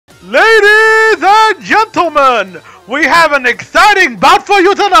Ladies and gentlemen, we have an exciting bout for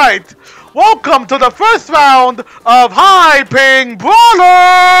you tonight. Welcome to the first round of High Ping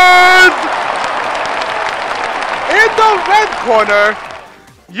Brawlers! In the red corner,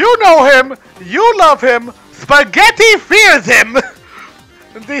 you know him, you love him, Spaghetti fears him!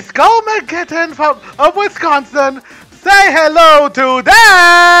 The Skullmageddon of Wisconsin, say hello to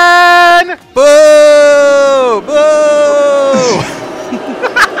Dan! Boo! Boo!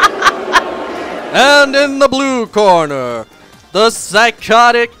 And in the blue corner, the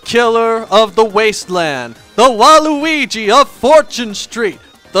psychotic killer of the wasteland, the Waluigi of Fortune Street,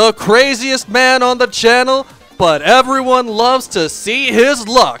 the craziest man on the channel, but everyone loves to see his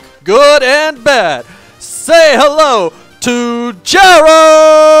luck, good and bad. Say hello to Jero!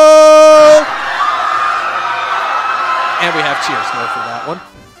 And we have cheers no for that one.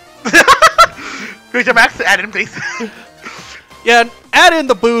 Here's your Max, add him please. Yeah, and add in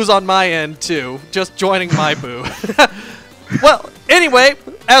the boos on my end too, just joining my boo. Well, anyway,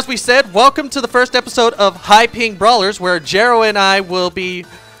 as we said, welcome to the first episode of High Ping Brawlers, where Jero and I will be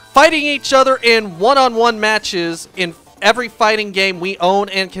fighting each other in one-on-one matches in every fighting game we own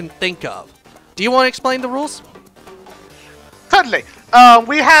and can think of. Do you want to explain the rules? Certainly.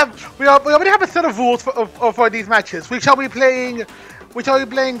 We already have a set of rules for these matches. We shall be playing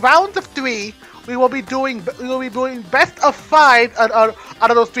rounds of 3. We will be doing best of 5 out of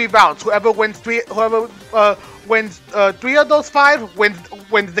those 3 rounds. Whoever wins 3 of those 5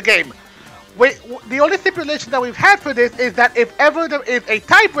 wins the game. The only stipulation that we've had for this is that if ever there is a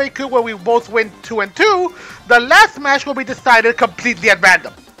tiebreaker where we both win 2 and 2, the last match will be decided completely at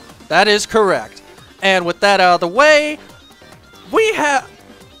random. That is correct. And with that out of the way,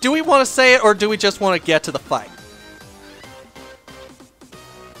 do we want to say it or do we just want to get to the fight?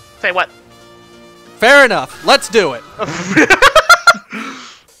 Say what? Fair enough. Let's do it.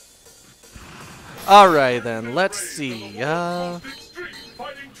 Alright then, let's see.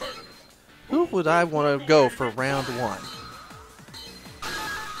 Who would I want to go for round 1?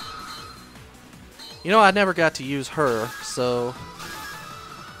 You know, I never got to use her, so...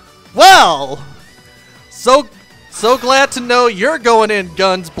 Well! So glad to know you're going in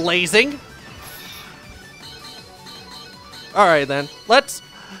guns blazing. Alright then, let's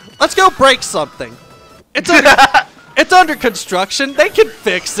go break something. It's under construction. They can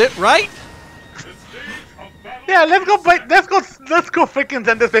fix it, right? Yeah, let's go freaking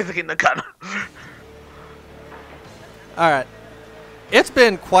send this basic in the gun. Alright. It's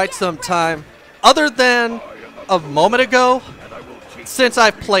been quite some time, other than a moment ago, since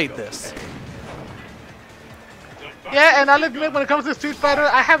I've played this. Yeah, and I'll admit, when it comes to Street Fighter,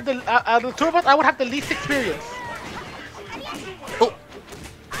 I have the two of us, I would have the least experience. Oh.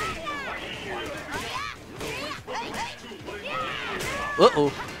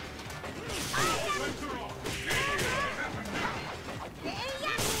 Uh-oh.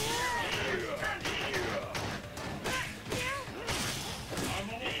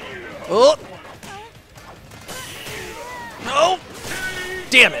 Oh! No!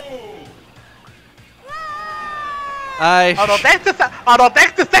 Damn it! Although thanks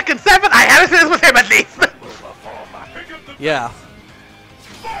to Second 7, I haven't seen this with him at least. Yeah.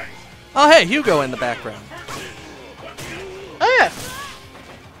 Oh hey, Hugo in the background. Oh yeah.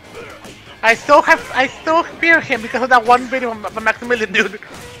 I still fear him because of that one video from Maximilian dude.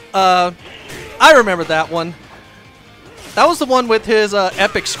 I remember that one. That was the one with his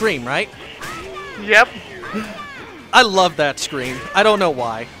epic scream, right? Yep. I love that scream. I don't know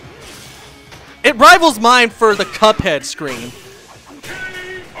why. It rivals mine for the Cuphead scream.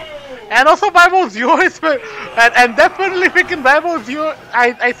 And also rivals yours, and definitely freaking rivals your.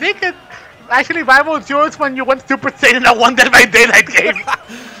 I think it actually rivals yours when you went Super Saiyan in that one Dead by Daylight game.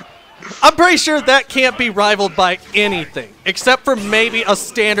 I'm pretty sure that can't be rivaled by anything, except for maybe a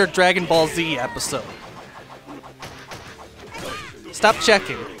standard Dragon Ball Z episode. Stop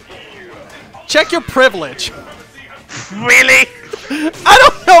checking. Check your privilege. Really? I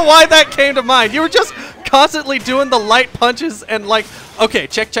don't know why that came to mind. You were just constantly doing the light punches and like, okay,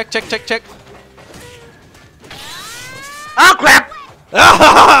 check. Oh crap!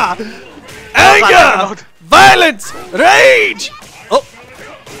 Ah! Anger! Violence! Rage! Oh.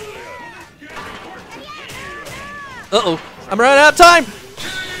 Uh-oh. I'm running out of time!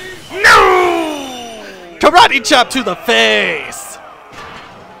 No! Karate chop to the face!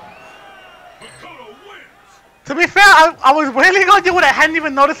 To be fair, I was wailing on you when I hadn't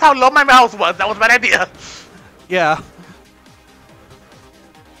even noticed how low my mouse was. That was my idea. Yeah.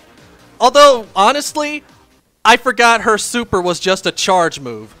 Although, honestly, I forgot her super was just a charge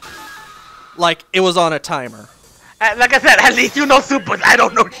move. Like, it was on a timer. Like I said, at least you know supers. I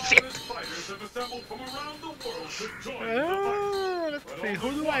don't know shit. Let's see.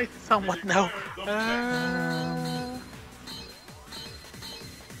 Who do I somewhat know?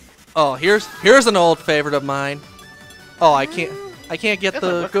 Oh, here's an old favorite of mine. Oh, I can't get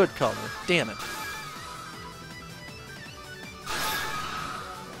the good color. Damn it.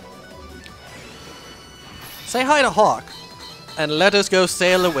 Say hi to Hawk, and let us go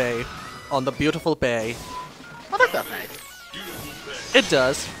sail away on the beautiful bay. Oh, that sounds nice. It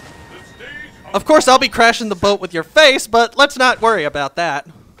does. Of course, I'll be crashing the boat with your face, but let's not worry about that.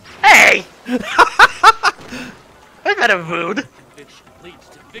 Hey! I got a rude. Leads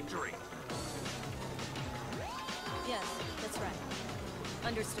to victory. Yes, that's right.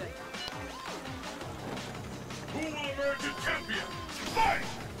 Understood. Who will emerge as champion? Fight!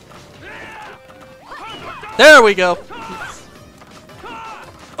 There we go.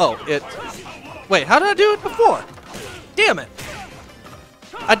 Oh, it... Wait, how did I do it before? Damn it.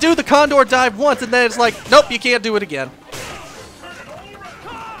 I do the condor dive once, and then it's like, nope, you can't do it again.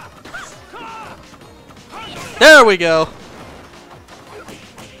 There we go.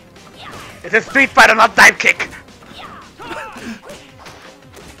 It's a street fighter, not dive kick.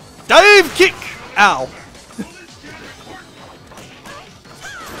 Dive kick! Ow.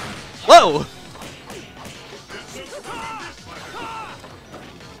 Whoa!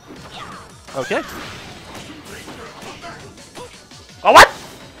 Okay. Oh, what?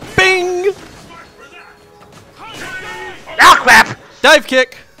 Bing! Ah, crap! Dive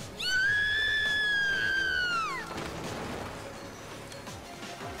kick!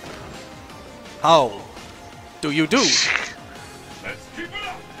 How do you do? Let's keep it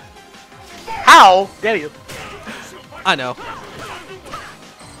up. How dare you? I know.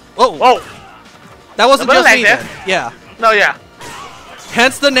 Whoa! Whoa! That wasn't A little just me like then. Yeah. No, yeah.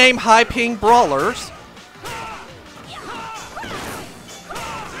 Hence the name High Ping Brawlers.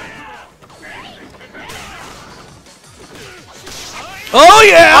 Oh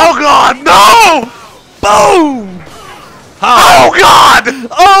yeah! Oh god, no! Boom! Oh god!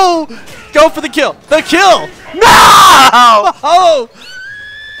 Oh! Go for the kill! The kill! No! Oh!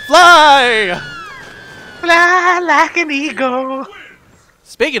 Fly! Fly like an eagle.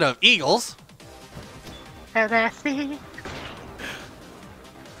 Speaking of eagles, As I see.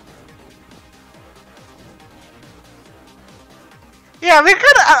 Yeah, we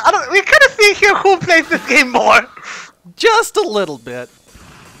gotta see here who plays this game more. just a little bit.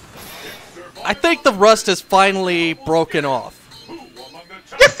 I think the rust is finally broken off.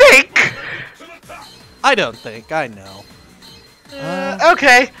 You think? I don't think. I know.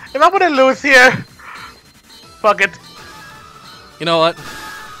 Okay, if I'm gonna lose here, fuck it. You know what?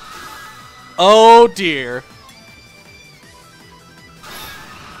 Oh dear.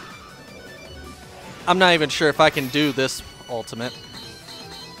 I'm not even sure if I can do this ultimate.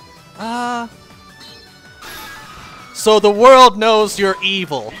 So the world knows you're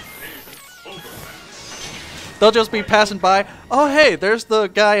evil. They'll just be passing by. Oh hey, there's the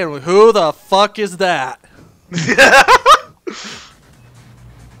guy, and who the fuck is that? Today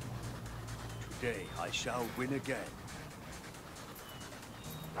I shall win again.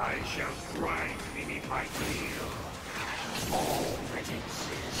 I shall strike beneath my heel. All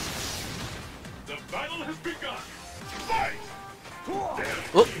pretenses. The battle has begun. Fight!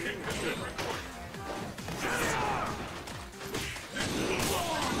 Oh.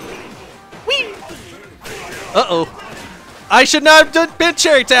 Whee! Uh-oh. I should not have been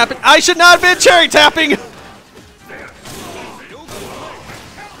cherry tapping. I should not have been cherry tapping.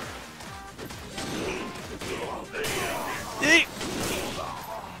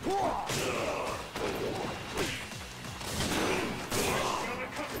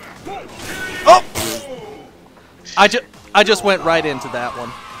 Oh! I just went right into that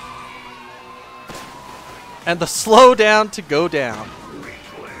one. And the slow down to go down.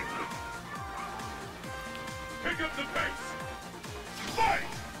 Pick up the pace. Fight!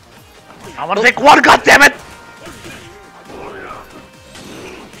 I wanna take one, goddammit!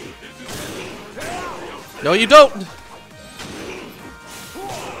 No, you don't.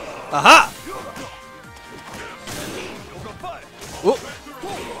 Aha! Whoop.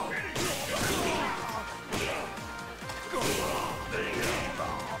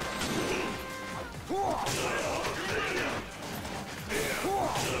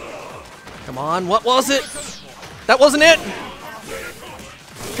 Come on, what was it? That wasn't it!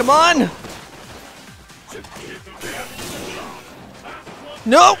 Come on!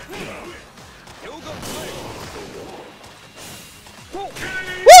 No! Woo!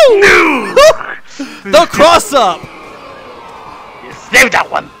 The cross up! You saved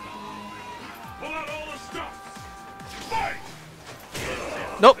that one! Pull out all the stops.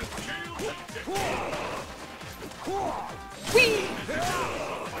 Nope. Whee!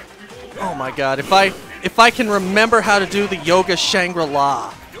 Oh my god, if I can remember how to do the yoga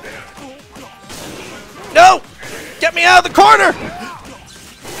Shangri-La. No! Get me out of the corner!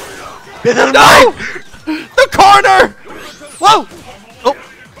 This is No! mine! The corner! Whoa! Oh.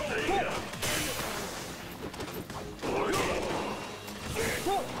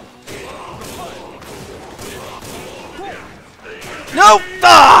 No!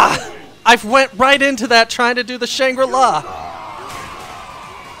 Ah! I went right into that trying to do the Shangri-La.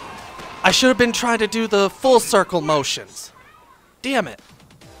 I should have been trying to do the full circle motions. Damn it.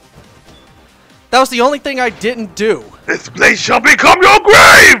 That was the only thing I didn't do. This place shall become your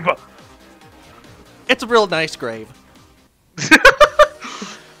grave! It's a real nice grave.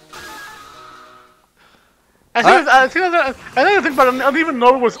 I think, but I don't even know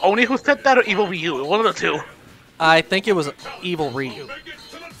if it was Oni who said that or Evil Ryu. One of the two. I think it was Evil Ryu. Make it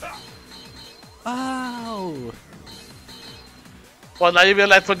to the top. Oh. Well, now you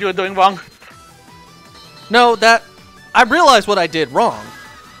realize what you were doing wrong. No, I realized what I did wrong.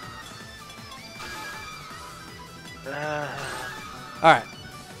 Alright.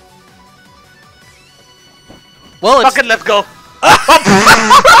 Well, it's Fuck it, let's go.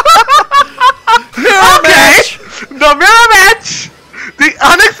 mirror match! The mirror match! The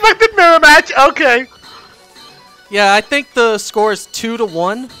unexpected mirror match, okay. Yeah, I think the score is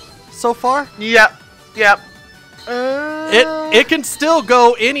 2-1 so far. Yep, yep. It can still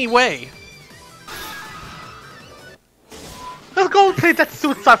go any way. Let's go and play that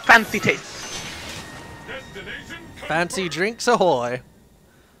suits our fancy taste. Destination Fancy drinks ahoy.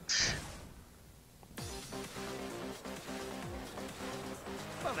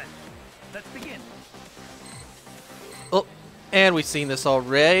 Well then, let's begin. Oh, and we've seen this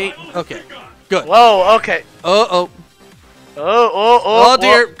already. Okay, good. Whoa, okay. Oh. Oh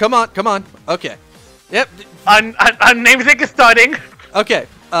Dear, come on. Okay. Yep. Our namesake is starting. Okay.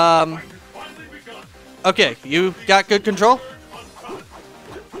 finally begun. Okay, you got good control?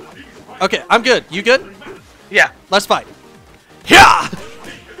 Okay, I'm good. You good? Yeah. Let's fight. Yeah!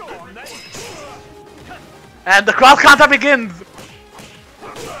 And the cross counter begins.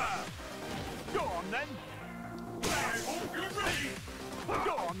 Go on then. I hope you're ready.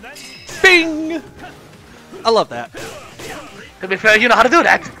 Go on then. Bing! I love that. To be fair, you know how to do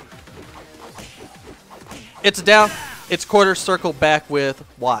that. It's down. It's quarter circle back with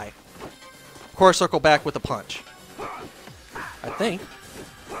Y. Quarter circle back with a punch. I think.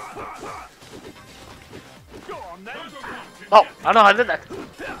 Go on then. Oh, I know how to do that.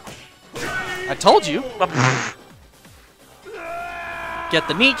 I told you. Get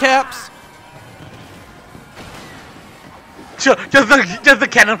the kneecaps. Sure, just the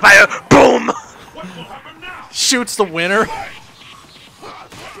cannon fire. Boom! What will happen now? Shoots the winner.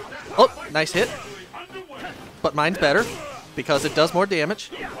 Oh, nice hit. Underway. But mine's better because it does more damage.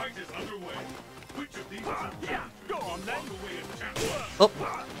 Fight is underway. Which of these is Go on then. the way of champions? Oh,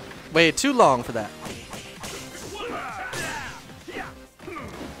 waited too long for that.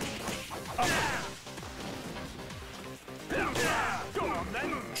 Go on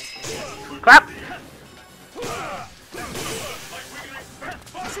then. Crap!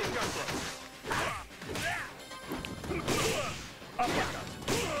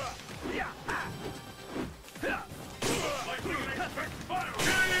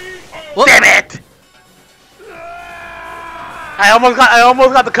 Whoop. Damn it! I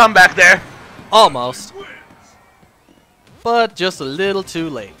almost got the comeback there. Almost. But just a little too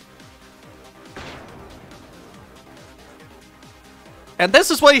late. And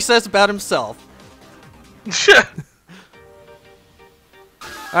this is what he says about himself.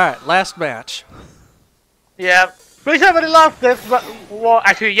 Alright, last match. Yeah. Pretty sure I already lost this, but well,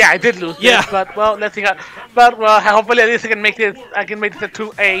 actually, yeah, I did lose Yeah. this, but well, let's see how. But well, hopefully at least I can make this. I can make this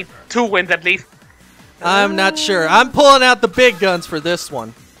a two wins at least. I'm not sure. I'm pulling out the big guns for this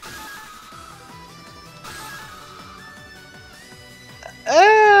one.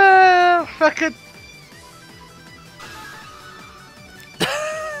 Fuck it.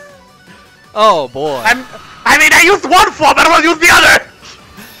 Oh boy. I mean, I used one form, but I want to use the other.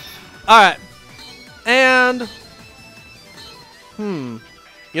 Alright. And you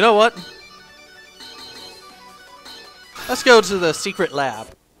know what? Let's go to the secret lab.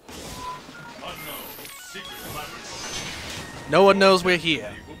 Unknown secret laboratory No one knows we're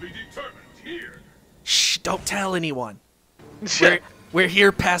here. will be determined here. Shh, don't tell anyone. Shit. We're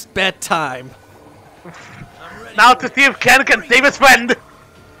here past bedtime. Now to see if Ken can save his friend.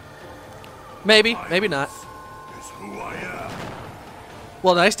 Maybe, maybe not. Is who I am.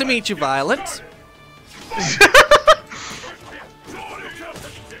 Well, nice to meet you, Violence.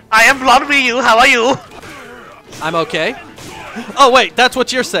 I am Blonde Ryu. How are you? I'm okay. Oh wait, that's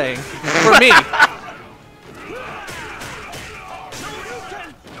what you're saying. For me.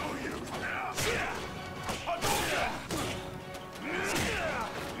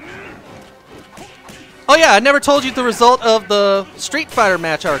 Oh yeah, I never told you the result of the Street Fighter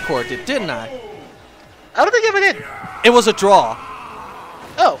match I recorded, didn't I? I don't think you ever did. It was a draw.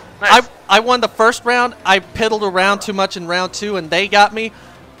 Oh, nice. I won the first round. I piddled around too much in round 2, and they got me.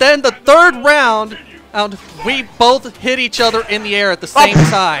 Then the third round, we both hit each other in the air at the same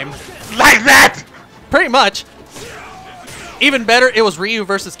time. Like that! Pretty much. Even better, it was Ryu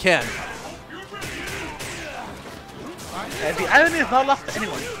versus Ken. And the irony is not lost to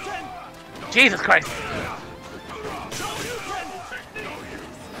anyone. Jesus Christ.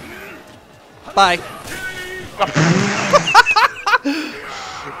 Bye.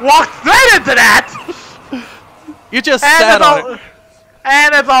 Walked straight into that! You just sat on it.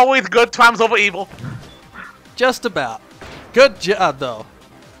 And as always, good triumphs over evil. Just about. Good job, though.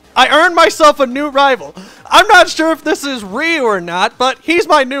 I earned myself a new rival. I'm not sure if this is Ryu or not, but he's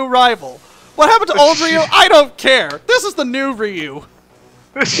my new rival. What happened to old Ryu? I don't care. This is the new Ryu.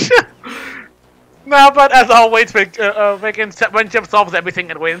 No, but as always, friendship solves everything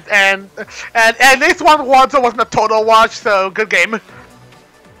and wins. And at least one once it wasn't a total wash, so good game.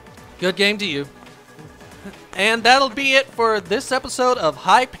 Good game to you. And that'll be it for this episode of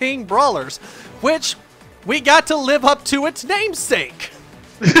High Ping Brawlers, which we got to live up to its namesake.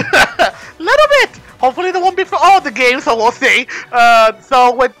 Little bit. Hopefully there won't be for all the games, so we'll see.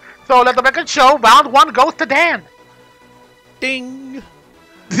 So let the record show. Round 1 goes to Dan. Ding.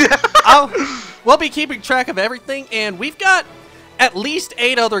 We'll be keeping track of everything, and we've got at least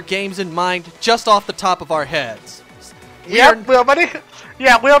 8 other games in mind just off the top of our heads. We already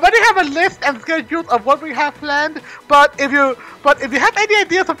have a list and schedule of what we have planned. But if you have any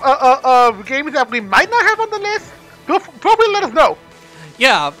ideas of games that we might not have on the list, probably let us know.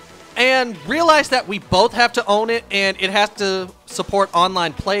 Yeah, and realize that we both have to own it, and it has to support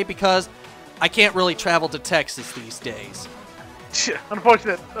online play because I can't really travel to Texas these days.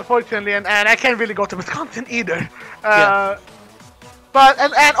 Unfortunately, and I can't really go to Wisconsin either. Yeah. But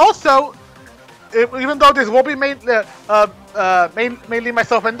also, even though this will be mainly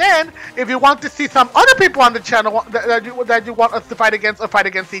myself and Dan, if you want to see some other people on the channel that you want us to fight against or fight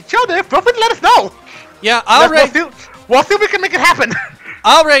against each other, feel free to let us know. Yeah, we'll see if we can make it happen.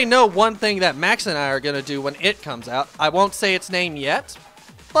 I already know one thing that Max and I are going to do when it comes out. I won't say its name yet,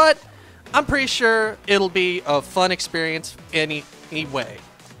 but I'm pretty sure it'll be a fun experience anyway.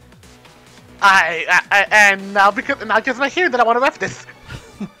 And now just right here that I want to ref this.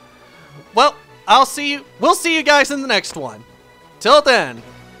 Well, we'll see you guys in the next one. Till then,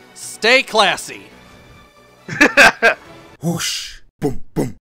 stay classy. Whoosh.